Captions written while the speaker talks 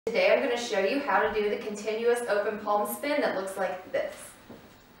Today I'm going to show you how to do the continuous open palm spin that looks like this.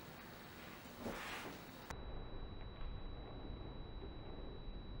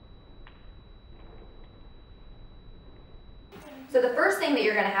 So the first thing that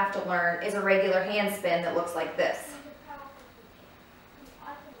you're going to have to learn is a regular hand spin that looks like this.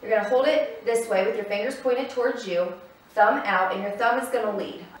 You're going to hold it this way with your fingers pointed towards you, thumb out, and your thumb is going to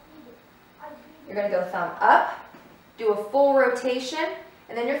lead. You're going to go thumb up, do a full rotation,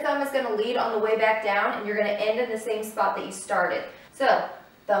 and then your thumb is going to lead on the way back down, and you're going to end in the same spot that you started. So,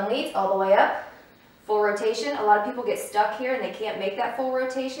 thumb leads all the way up, full rotation. A lot of people get stuck here and they can't make that full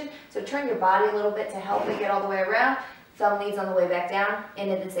rotation, so turn your body a little bit to help it get all the way around. Thumb leads on the way back down,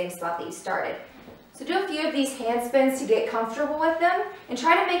 end in the same spot that you started. So do a few of these hand spins to get comfortable with them, and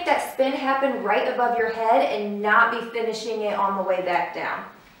try to make that spin happen right above your head and not be finishing it on the way back down.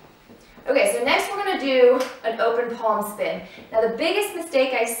 Okay, so next we're going to do an open palm spin. Now the biggest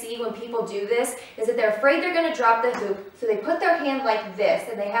mistake I see when people do this is that they're afraid they're going to drop the hoop, so they put their hand like this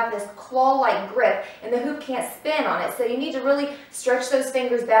and they have this claw-like grip and the hoop can't spin on it. So you need to really stretch those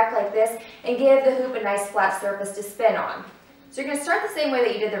fingers back like this and give the hoop a nice flat surface to spin on. So you're going to start the same way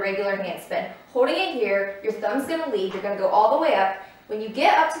that you did the regular hand spin. Holding it here, your thumb's going to lead, you're going to go all the way up. When you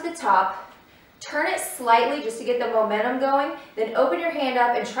get up to the top, turn it slightly just to get the momentum going, then open your hand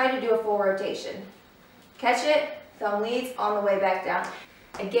up and try to do a full rotation. Catch it, thumb leads on the way back down.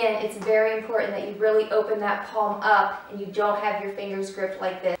 Again, it's very important that you really open that palm up and you don't have your fingers gripped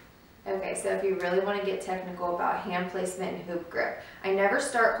like this. Okay, so if you really want to get technical about hand placement and hoop grip, I never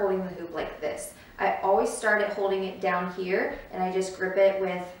start holding the hoop like this. I always start it holding it down here, and I just grip it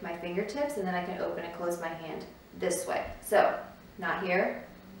with my fingertips, and then I can open and close my hand this way. So, not here,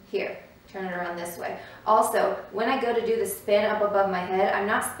 here. Turn it around this way. Also, when I go to do the spin up above my head, I'm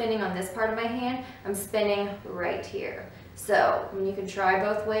not spinning on this part of my hand, I'm spinning right here. So, you can try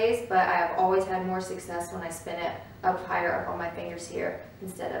both ways, but I have always had more success when I spin it up higher up on my fingers here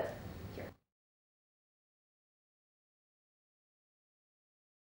instead of